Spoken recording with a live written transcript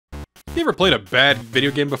You ever played a bad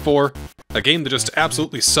video game before? A game that just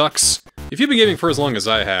absolutely sucks? If you've been gaming for as long as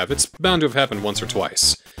I have, it's bound to have happened once or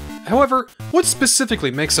twice. However, what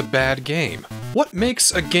specifically makes a bad game? What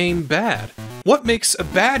makes a game bad? What makes a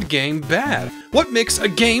bad game bad? What makes a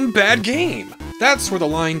game bad game? That's where the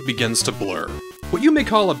line begins to blur. What you may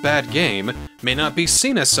call a bad game may not be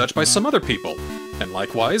seen as such by some other people. And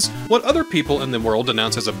likewise, what other people in the world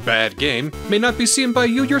denounce as a bad game may not be seen by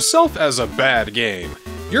you yourself as a bad game.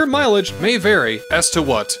 Your mileage may vary as to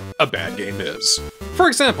what a bad game is. For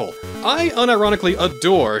example, I unironically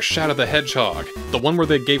adore Shadow the Hedgehog, the one where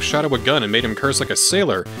they gave Shadow a gun and made him curse like a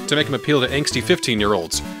sailor to make him appeal to angsty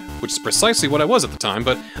 15-year-olds, which is precisely what I was at the time,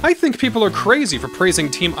 but I think people are crazy for praising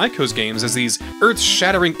Team Ico's games as these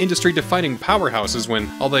earth-shattering, industry-defining powerhouses when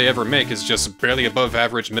all they ever make is just barely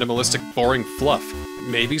above-average, minimalistic, boring fluff.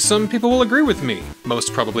 Maybe some people will agree with me,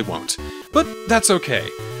 most probably won't. But that's okay.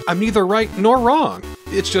 I'm neither right nor wrong.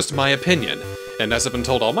 It's just my opinion. And as I've been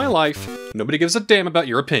told all my life, nobody gives a damn about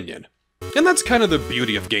your opinion. And that's kind of the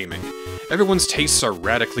beauty of gaming. Everyone's tastes are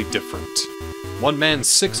radically different. One man's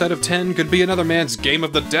 6 out of 10 could be another man's Game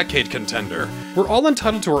of the Decade contender. We're all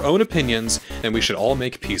entitled to our own opinions, and we should all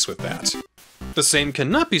make peace with that. The same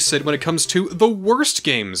cannot be said when it comes to the worst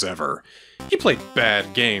games ever. You played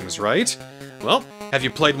bad games, right? Well, have you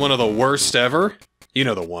played one of the worst ever? You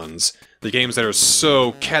know the ones. The games that are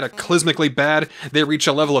so cataclysmically bad, they reach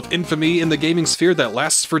a level of infamy in the gaming sphere that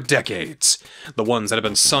lasts for decades. The ones that have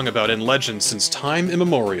been sung about in legend since time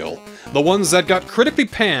immemorial. The ones that got critically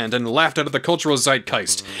panned and laughed out of the cultural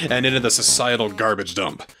zeitgeist and into the societal garbage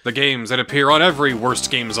dump. The games that appear on every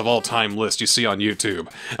worst games of all time list you see on YouTube.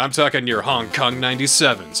 I'm talking your Hong Kong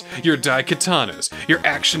 97s, your Daikatanas, your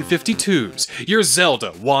Action 52s, your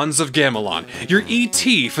Zelda Wands of Gamelon, your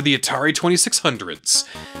E.T. for the Atari 2600s.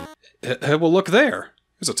 Well, look there.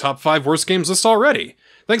 There's a top 5 worst games list already.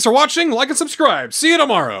 Thanks for watching, like and subscribe. See you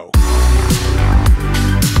tomorrow!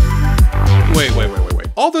 Wait.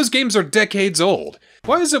 All those games are decades old.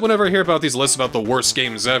 Why is it whenever I hear about these lists about the worst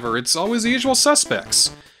games ever, it's always the usual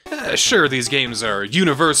suspects? Sure, these games are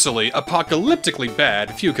universally, apocalyptically bad,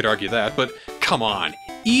 if you could argue that, but come on.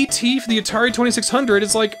 E.T. for the Atari 2600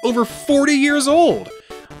 is like over 40 years old.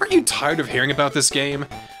 Aren't you tired of hearing about this game?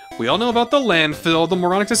 We all know about the landfill, the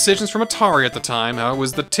moronic decisions from Atari at the time, how it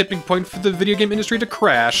was the tipping point for the video game industry to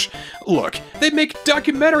crash. Look, they make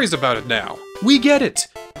documentaries about it now. We get it.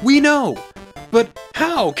 We know. But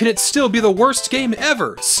how can it still be the worst game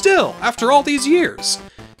ever, still, after all these years?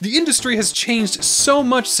 The industry has changed so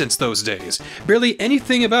much since those days. Barely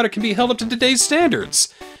anything about it can be held up to today's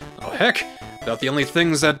standards. Oh heck, about the only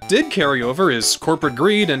things that did carry over is corporate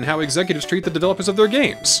greed and how executives treat the developers of their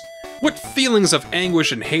games. What feelings of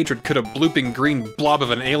anguish and hatred could a blooping green blob of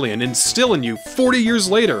an alien instill in you 40 years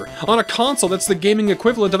later, on a console that's the gaming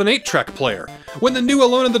equivalent of an 8-track player, when the new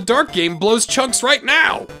Alone in the Dark game blows chunks right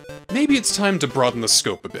now? Maybe it's time to broaden the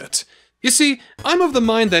scope a bit. You see, I'm of the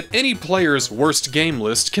mind that any player's worst game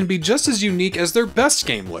list can be just as unique as their best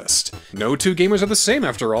game list. No two gamers are the same,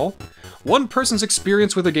 after all. One person's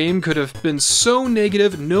experience with a game could have been so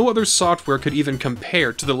negative no other software could even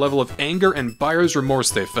compare to the level of anger and buyer's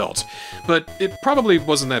remorse they felt. But it probably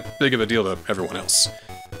wasn't that big of a deal to everyone else.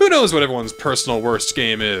 Who knows what everyone's personal worst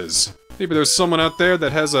game is? Maybe there's someone out there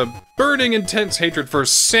that has a burning intense hatred for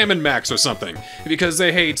Salmon Max or something, because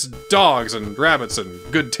they hate dogs and rabbits and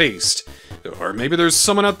good taste. Or maybe there's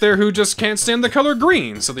someone out there who just can't stand the color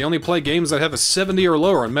green, so they only play games that have a 70 or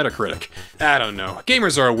lower on Metacritic. I don't know.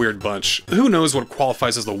 Gamers are a weird bunch. Who knows what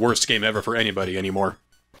qualifies as the worst game ever for anybody anymore?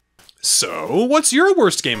 So, what's your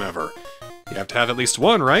worst game ever? You have to have at least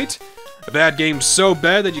one, right? A bad game so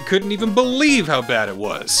bad that you couldn't even believe how bad it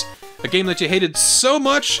was. A game that you hated so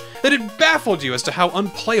much that it baffled you as to how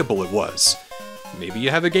unplayable it was. Maybe you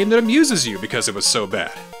have a game that amuses you because it was so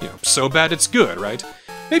bad. You know, so bad it's good, right?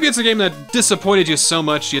 Maybe it's a game that disappointed you so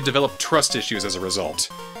much you developed trust issues as a result.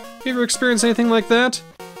 You ever experienced anything like that?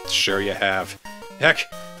 Sure you have. Heck,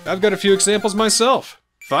 I've got a few examples myself.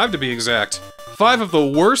 5 to be exact. 5 of the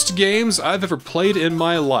worst games I've ever played in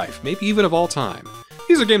my life, maybe even of all time.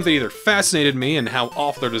 These are games that either fascinated me in how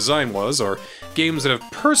off their design was, or games that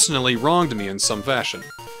have personally wronged me in some fashion.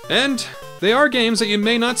 And they are games that you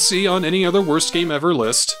may not see on any other worst game ever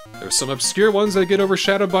list. There's some obscure ones that get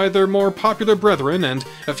overshadowed by their more popular brethren, and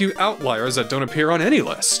a few outliers that don't appear on any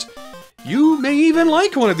list. You may even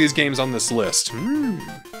like one of these games on this list.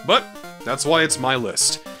 But that's why it's my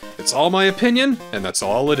list. It's all my opinion, and that's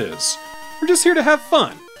all it is. We're just here to have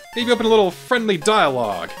fun. Maybe open a little friendly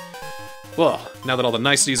dialogue. Well, now that all the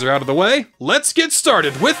niceties are out of the way, let's get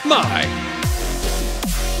started with my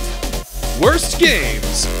worst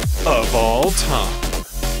games of all time.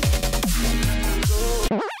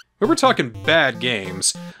 When we're talking bad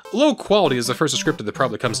games, low quality is the first descriptor that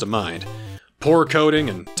probably comes to mind. Poor coding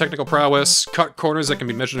and technical prowess, cut corners that can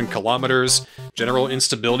be measured in kilometers, general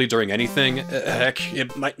instability during anything, heck,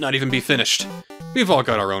 it might not even be finished. We've all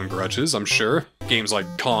got our own grudges, I'm sure. Games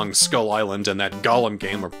like Kong, Skull Island, and that Gollum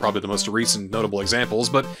game are probably the most recent notable examples,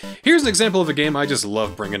 but here's an example of a game I just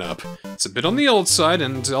love bringing up. It's a bit on the old side,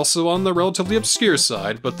 and also on the relatively obscure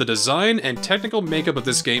side, but the design and technical makeup of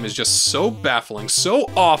this game is just so baffling, so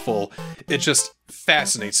awful, it just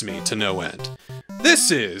fascinates me to no end.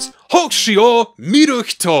 This is Hokushio Miru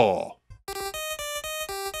Hito!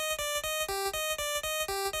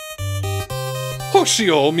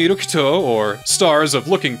 Hokushio Miru Hito, or Stars of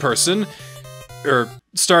Looking Person,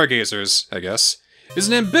 Stargazers, I guess, is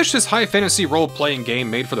an ambitious high fantasy role-playing game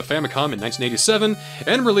made for the Famicom in 1987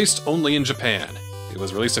 and released only in Japan. It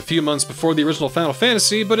was released a few months before the original Final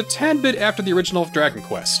Fantasy, but a tad bit after the original Dragon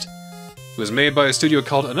Quest. It was made by a studio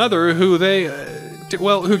called Another,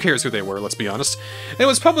 well, who cares who they were, let's be honest. It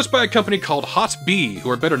was published by a company called Hot B, who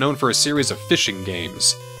are better known for a series of fishing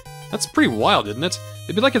games. That's pretty wild, isn't it?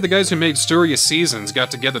 It'd be like if the guys who made Story of Seasons got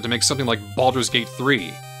together to make something like Baldur's Gate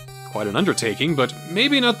 3. Quite an undertaking, but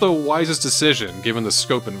maybe not the wisest decision, given the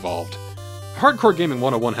scope involved. Hardcore Gaming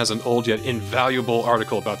 101 has an old yet invaluable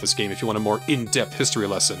article about this game if you want a more in-depth history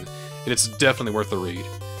lesson, and it's definitely worth the read.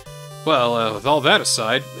 Well, with all that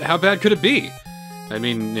aside, how bad could it be? I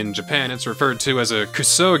mean, in Japan it's referred to as a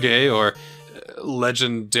kusoge, or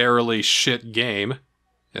legendarily shit game.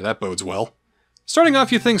 Yeah, that bodes well. Starting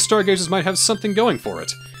off, you think Stargazers might have something going for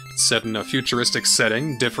it. It's set in a futuristic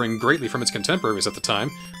setting, differing greatly from its contemporaries at the time,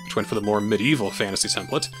 which went for the more medieval fantasy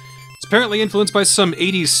template. It's apparently influenced by some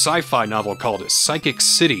 80s sci-fi novel called Psychic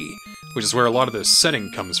City, which is where a lot of the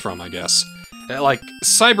setting comes from, I guess. Like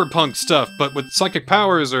cyberpunk stuff, but with psychic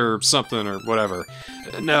powers or something or whatever.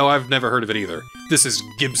 No, I've never heard of it either. This is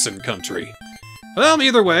Gibson country. Well,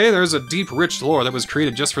 either way, there's a deep, rich lore that was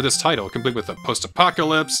created just for this title, complete with a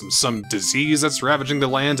post-apocalypse and some disease that's ravaging the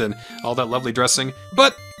land and all that lovely dressing.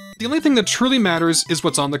 But the only thing that truly matters is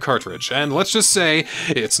what's on the cartridge, and let's just say,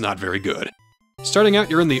 it's not very good. Starting out,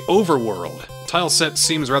 you're in the overworld. The tile set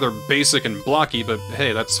seems rather basic and blocky, but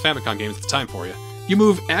hey, that's Famicom games at the time for you. You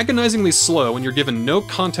move agonizingly slow and you're given no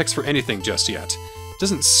context for anything just yet. It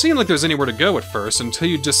doesn't seem like there's anywhere to go at first until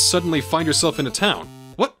you just suddenly find yourself in a town.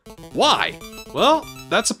 What? Why? Well,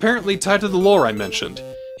 that's apparently tied to the lore I mentioned.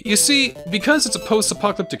 You see, because it's a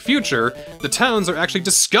post-apocalyptic future, the towns are actually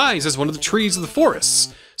disguised as one of the trees of the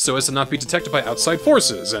forests, so as to not be detected by outside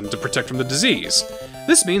forces and to protect from the disease.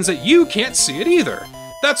 This means that you can't see it either.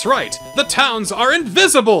 That's right, the towns are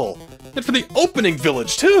invisible! And for the opening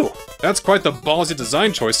village, too! That's quite the ballsy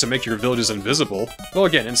design choice to make your villages invisible. Well,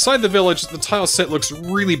 again, inside the village, the tile set looks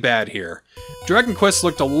really bad here. Dragon Quest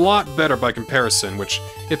looked a lot better by comparison, which,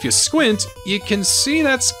 if you squint, you can see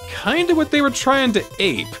that's kinda what they were trying to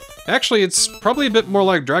ape. Actually, it's probably a bit more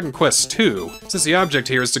like Dragon Quest 2, since the object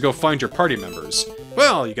here is to go find your party members.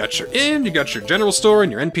 Well, you got your inn, you got your general store,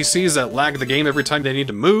 and your NPCs that lag the game every time they need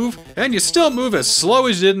to move, and you still move as slow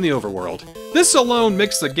as you did in the overworld. This alone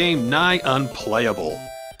makes the game nigh unplayable.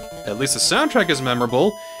 At least the soundtrack is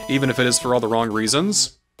memorable, even if it is for all the wrong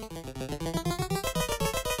reasons.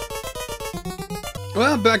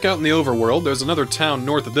 Well, back out in the overworld, there's another town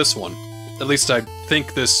north of this one. At least I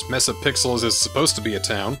think this mess of pixels is supposed to be a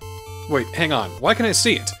town. Wait, hang on, why can I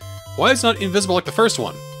see it? Why is it not invisible like the first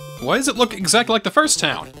one? Why does it look exactly like the first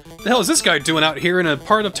town? The hell is this guy doing out here in a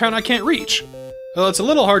part of town I can't reach? Well, it's a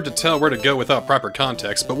little hard to tell where to go without proper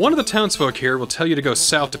context, but one of the townsfolk here will tell you to go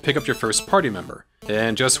south to pick up your first party member.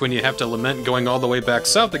 And just when you have to lament going all the way back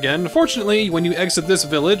south again, fortunately, when you exit this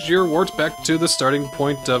village, you're warped back to the starting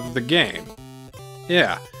point of the game.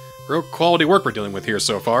 Yeah, real quality work we're dealing with here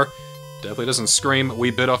so far. Definitely doesn't scream,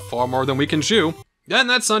 we bit off far more than we can chew. And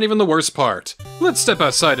that's not even the worst part. Let's step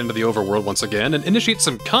outside into the overworld once again and initiate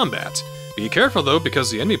some combat. Be careful though,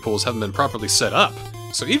 because the enemy pools haven't been properly set up.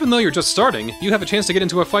 So even though you're just starting, you have a chance to get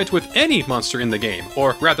into a fight with any monster in the game,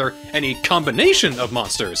 or rather, any combination of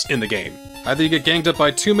monsters in the game. Either you get ganged up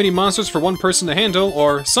by too many monsters for one person to handle,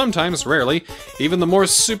 or sometimes, rarely, even the more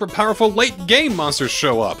super powerful late-game monsters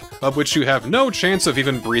show up, of which you have no chance of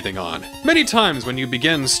even breathing on. Many times when you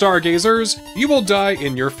begin Stargazers, you will die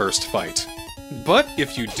in your first fight. But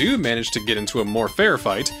if you do manage to get into a more fair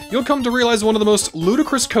fight, you'll come to realize one of the most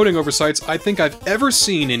ludicrous coding oversights I think I've ever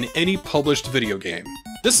seen in any published video game.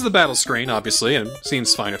 This is the battle screen, obviously, and it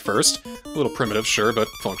seems fine at first. A little primitive, sure, but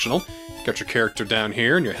functional. Got your character down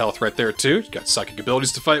here, and your health right there too. You got psychic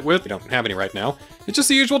abilities to fight with. You don't have any right now. It's just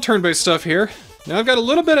the usual turn-based stuff here. Now I've got a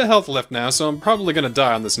little bit of health left now, so I'm probably gonna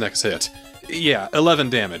die on this next hit. Yeah, 11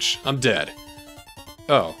 damage. I'm dead.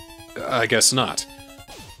 Oh, I guess not.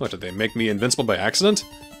 What, did they make me invincible by accident?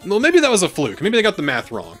 Well, maybe that was a fluke. Maybe they got the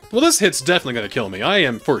math wrong. Well, this hit's definitely gonna kill me. I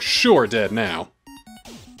am for sure dead now.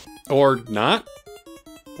 Or not?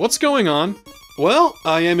 What's going on? Well,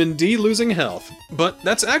 I am indeed losing health, but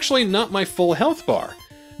that's actually not my full health bar.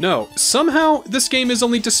 No, somehow this game is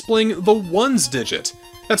only displaying the ones digit.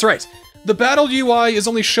 That's right, the battle UI is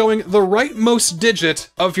only showing the rightmost digit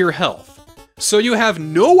of your health. So you have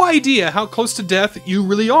no idea how close to death you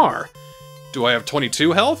really are. Do I have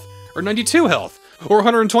 22 health? Or 92 health? Or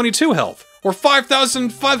 122 health? Or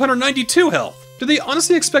 5,592 health? Do they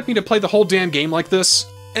honestly expect me to play the whole damn game like this?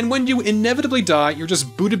 And when you inevitably die, you're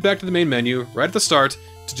just booted back to the main menu, right at the start,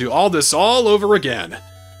 to do all this all over again.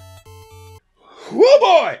 Whoa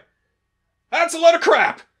boy! That's a lot of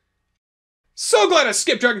crap! So glad I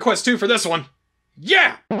skipped Dragon Quest II for this one!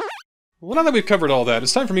 Yeah! Well, now that we've covered all that,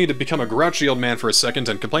 it's time for me to become a grouchy old man for a second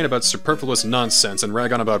and complain about superfluous nonsense and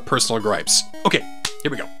rag on about personal gripes. Okay,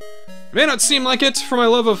 here we go. It may not seem like it for my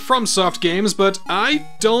love of FromSoft games, but I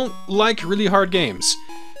don't like really hard games.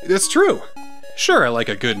 It's true. Sure, I like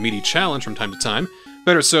a good meaty challenge from time to time.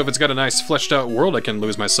 Better so if it's got a nice fleshed out world I can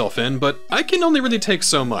lose myself in, but I can only really take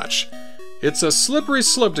so much. It's a slippery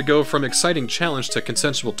slope to go from exciting challenge to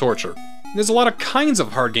consensual torture. There's a lot of kinds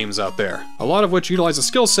of hard games out there, a lot of which utilize a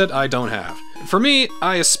skill set I don't have. For me,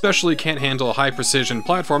 I especially can't handle high precision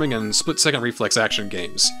platforming and split-second reflex action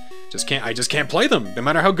games. I just can't play them, no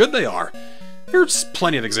matter how good they are. There's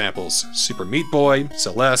plenty of examples. Super Meat Boy,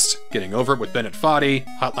 Celeste, Getting Over It with Bennett Foddy,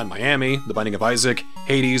 Hotline Miami, The Binding of Isaac,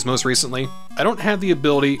 Hades most recently. I don't have the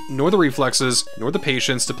ability, nor the reflexes, nor the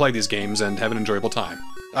patience to play these games and have an enjoyable time.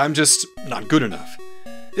 I'm just not good enough.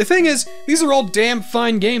 The thing is, these are all damn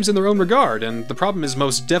fine games in their own regard, and the problem is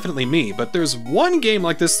most definitely me, but there's one game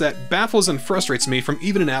like this that baffles and frustrates me from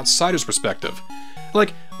even an outsider's perspective.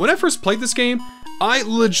 Like, when I first played this game, I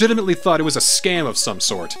legitimately thought it was a scam of some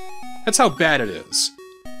sort. That's how bad it is.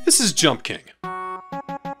 This is Jump King.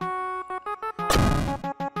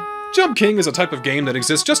 Jump King is a type of game that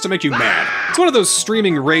exists just to make you mad. It's one of those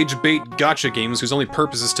streaming rage bait gotcha games whose only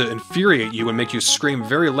purpose is to infuriate you and make you scream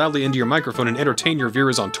very loudly into your microphone and entertain your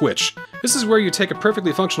viewers on Twitch. This is where you take a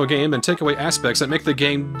perfectly functional game and take away aspects that make the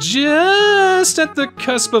game just at the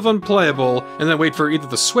cusp of unplayable, and then wait for either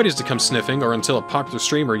the sweaties to come sniffing or until a popular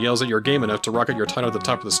streamer yells at your game enough to rocket your title to the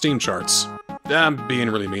top of the Steam charts. I'm being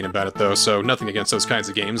really mean about it though, so nothing against those kinds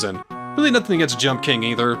of games, and really nothing against Jump King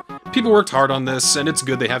either. People worked hard on this, and it's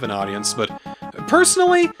good they have an audience, but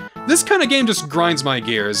personally, this kind of game just grinds my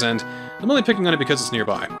gears, and I'm only picking on it because it's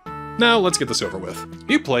nearby. Now, let's get this over with.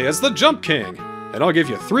 You play as the Jump King, and I'll give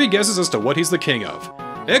you 3 guesses as to what he's the king of.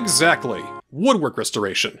 Exactly, woodwork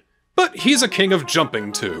restoration. But he's a king of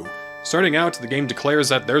jumping, too. Starting out, the game declares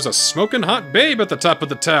that there's a smoking hot babe at the top of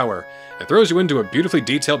the tower, and throws you into a beautifully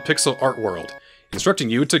detailed pixel art world, instructing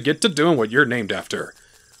you to get to doing what you're named after.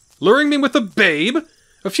 Luring me with a babe?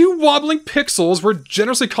 A few wobbling pixels where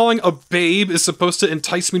generously calling a babe is supposed to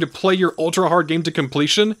entice me to play your ultra-hard game to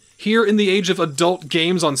completion? Here in the age of adult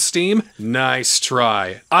games on Steam? Nice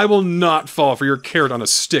try. I will not fall for your carrot on a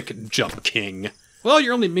stick, Jump King. Well,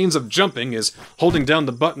 your only means of jumping is holding down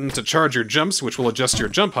the button to charge your jumps, which will adjust your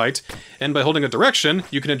jump height, and by holding a direction,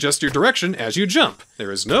 you can adjust your direction as you jump.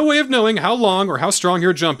 There is no way of knowing how long or how strong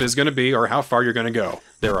your jump is going to be or how far you're going to go.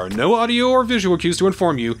 There are no audio or visual cues to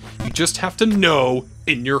inform you, you just have to know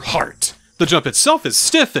in your heart. The jump itself is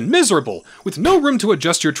stiff and miserable, with no room to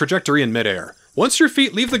adjust your trajectory in midair. Once your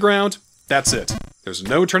feet leave the ground, that's it. There's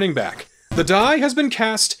no turning back. The die has been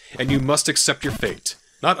cast, and you must accept your fate.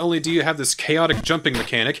 Not only do you have this chaotic jumping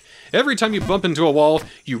mechanic, every time you bump into a wall,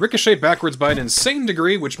 you ricochet backwards by an insane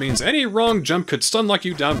degree, which means any wrong jump could stun-lock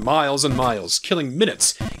you down miles and miles, killing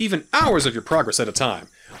minutes, even hours of your progress at a time,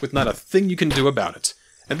 with not a thing you can do about it.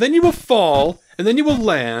 And then you will fall, and then you will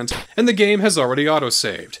land, and the game has already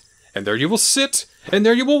autosaved. And there you will sit, and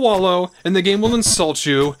there you will wallow, and the game will insult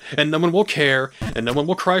you, and no one will care, and no one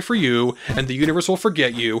will cry for you, and the universe will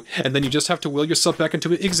forget you, and then you just have to will yourself back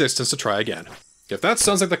into existence to try again. If that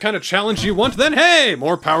sounds like the kind of challenge you want, then hey,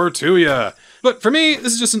 more power to ya! But for me,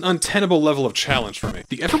 this is just an untenable level of challenge for me.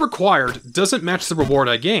 The effort required doesn't match the reward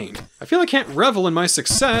I gained. I feel I can't revel in my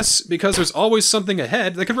success because there's always something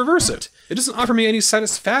ahead that could reverse it. It doesn't offer me any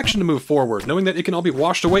satisfaction to move forward, knowing that it can all be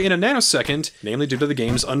washed away in a nanosecond, namely due to the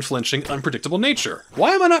game's unflinching, unpredictable nature.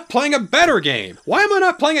 Why am I not playing a better game? Why am I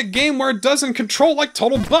not playing a game where it doesn't control like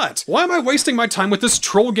total butt? Why am I wasting my time with this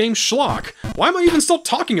troll game schlock? Why am I even still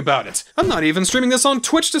talking about it? I'm not even streaming this on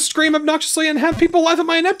Twitch to scream obnoxiously and have people laugh at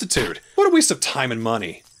my ineptitude. What a waste of time and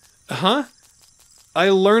money. Huh? I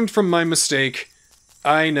learned from my mistake.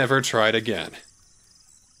 I never tried again.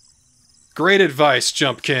 Great advice,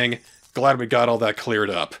 Jump King. Glad we got all that cleared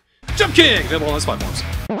up. Jump King! Available on platforms.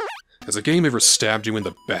 Has a game ever stabbed you in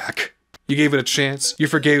the back? You gave it a chance, you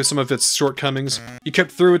forgave some of its shortcomings, you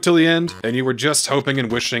kept through it till the end, and you were just hoping and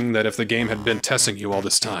wishing that if the game had been testing you all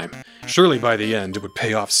this time, surely by the end it would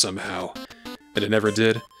pay off somehow. And it never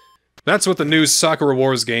did? That's what the new Sakura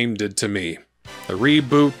Wars game did to me. A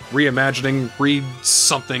reboot, reimagining,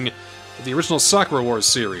 re-something of the original Sakura Wars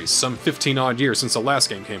series, some 15-odd years since the last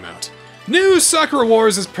game came out. New Sakura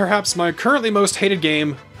Wars is perhaps my currently most hated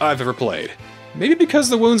game I've ever played. Maybe because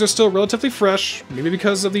the wounds are still relatively fresh, maybe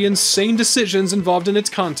because of the insane decisions involved in its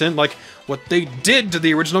content, like what they did to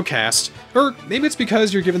the original cast, or maybe it's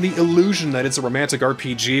because you're given the illusion that it's a romantic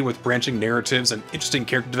RPG with branching narratives and interesting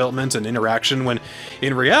character development and interaction, when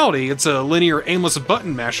in reality it's a linear, aimless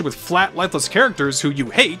button masher with flat, lifeless characters who you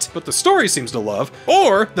hate, but the story seems to love,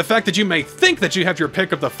 or the fact that you may think that you have your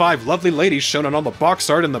pick of the 5 lovely ladies shown on all the box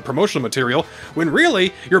art and the promotional material, when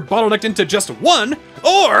really you're bottlenecked into just one,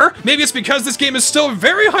 or maybe it's because this game is still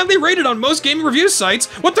very highly rated on most gaming review sites.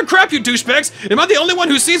 What the crap, you douchebags? Am I the only one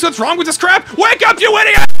who sees what's wrong with this crap? Wake up, you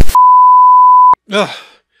idiot! Ugh.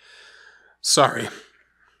 Sorry.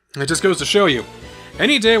 It just goes to show you,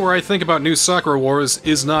 any day where I think about new Sakura Wars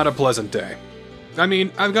is not a pleasant day. I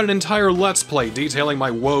mean, I've got an entire Let's Play detailing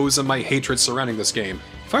my woes and my hatred surrounding this game.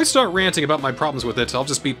 If I start ranting about my problems with it, I'll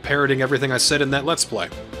just be parroting everything I said in that Let's Play.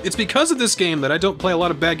 It's because of this game that I don't play a lot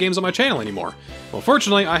of bad games on my channel anymore. Well,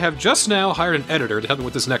 fortunately, I have just now hired an editor to help me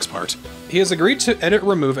with this next part. He has agreed to edit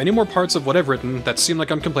or remove any more parts of what I've written that seem like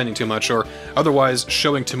I'm complaining too much or otherwise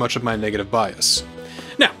showing too much of my negative bias.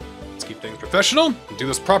 Now, let's keep things professional and do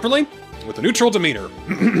this properly with a neutral demeanor.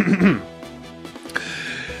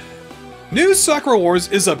 New Sakura Wars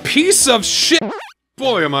is a piece of shit!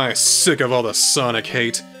 Boy, am I sick of all the Sonic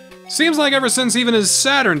hate. Seems like ever since even his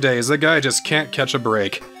Saturn days, the guy just can't catch a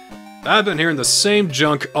break. I've been hearing the same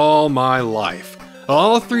junk all my life.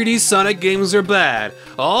 All 3D Sonic games are bad.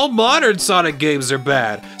 All modern Sonic games are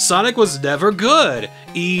bad. Sonic was never good.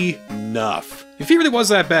 Enough. If he really was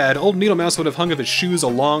that bad, old Needle Mouse would have hung of his shoes a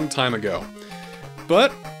long time ago.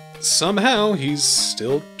 But somehow he's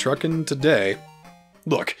still trucking today.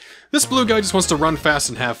 Look, this blue guy just wants to run fast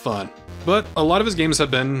and have fun. But a lot of his games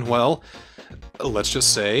have been, well, let's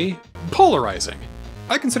just say, polarizing.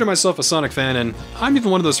 I consider myself a Sonic fan, and I'm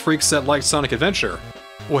even one of those freaks that like Sonic Adventure.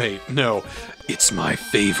 Wait, no, it's my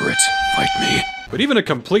favorite. Fight me. But even a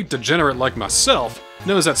complete degenerate like myself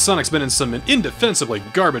knows that Sonic's been in some indefensibly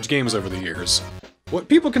garbage games over the years. What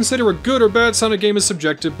people consider a good or bad Sonic game is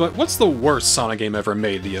subjective, but what's the worst Sonic game ever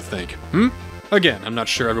made, do you think? Again, I'm not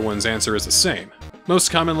sure everyone's answer is the same.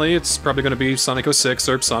 Most commonly, it's probably going to be Sonic 06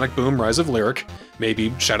 or Sonic Boom Rise of Lyric,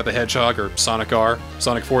 maybe Shadow the Hedgehog or Sonic R,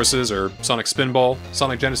 Sonic Forces or Sonic Spinball,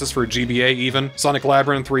 Sonic Genesis for GBA even, Sonic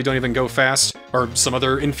Labyrinth where you don't even go fast, or some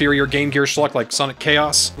other inferior Game Gear schluck like Sonic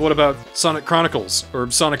Chaos. What about Sonic Chronicles,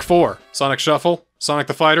 or Sonic 4, Sonic Shuffle, Sonic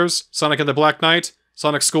the Fighters, Sonic and the Black Knight,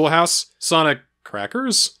 Sonic Schoolhouse, Sonic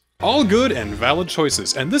Crackers? All good and valid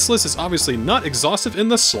choices, and this list is obviously not exhaustive in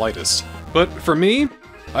the slightest. But for me,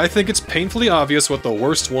 I think it's painfully obvious what the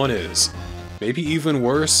worst one is. Maybe even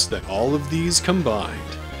worse than all of these combined.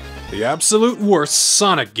 The absolute worst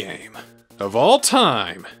Sonic game of all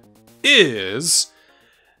time is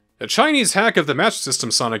a Chinese hack of the Master System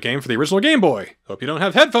Sonic game for the original Game Boy. Hope you don't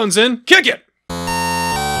have headphones in. Kick it!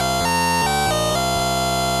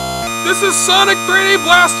 This is Sonic 3D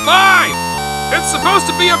Blast 5! It's supposed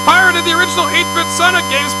to be a pirate of the original 8-bit Sonic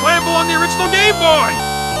games playable on the original Game Boy!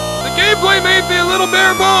 The gameplay may be a little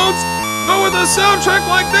bare bones, but with a soundtrack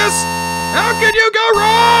like this, how can you go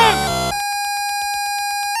wrong?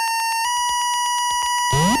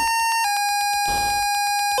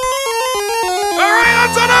 Alright,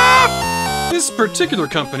 that's enough! This particular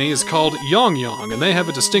company is called Yong, and they have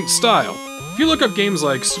a distinct style. If you look up games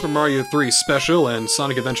like Super Mario 3 Special and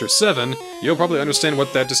Sonic Adventure 7, you'll probably understand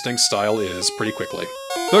what that distinct style is pretty quickly.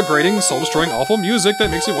 The grating, soul-destroying, awful music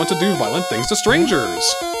that makes you want to do violent things to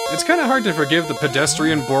strangers. It's kinda hard to forgive the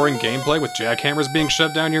pedestrian, boring gameplay with jackhammers being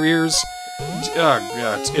shoved down your ears.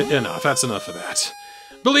 Enough, that's enough of that.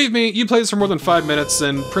 Believe me, you play this for more than 5 minutes,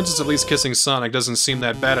 and Princess Elise kissing Sonic doesn't seem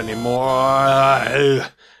that bad anymore.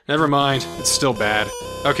 Never mind, it's still bad.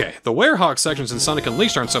 Okay, the Werehog sections in Sonic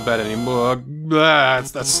Unleashed aren't so bad anymore.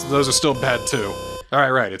 Those are still bad too.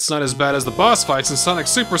 Alright, right, it's not as bad as the boss fights in Sonic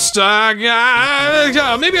Superstar.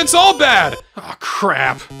 Maybe it's all bad! Oh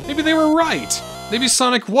crap, maybe they were right. Maybe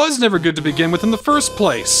Sonic was never good to begin with in the first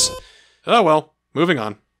place. Oh well, moving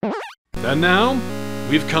on. And now,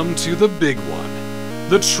 we've come to the big one.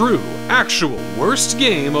 The true, actual worst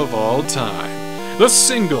game of all time. The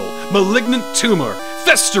single, malignant tumor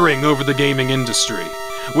festering over the gaming industry,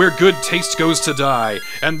 where good taste goes to die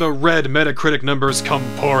and the red Metacritic numbers come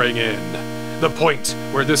pouring in. The point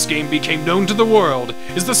where this game became known to the world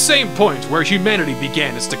is the same point where humanity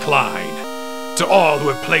began its decline. To all who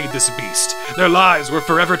have played this beast, their lives were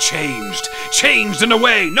forever changed. Changed in a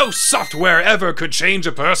way no software ever could change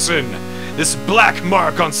a person. This black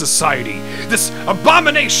mark on society, this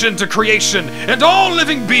abomination to creation and all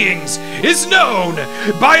living beings, is known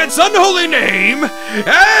by its unholy name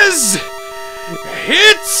as...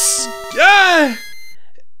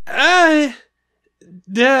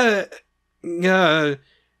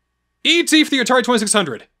 E.T. for the Atari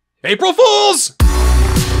 2600. April Fools!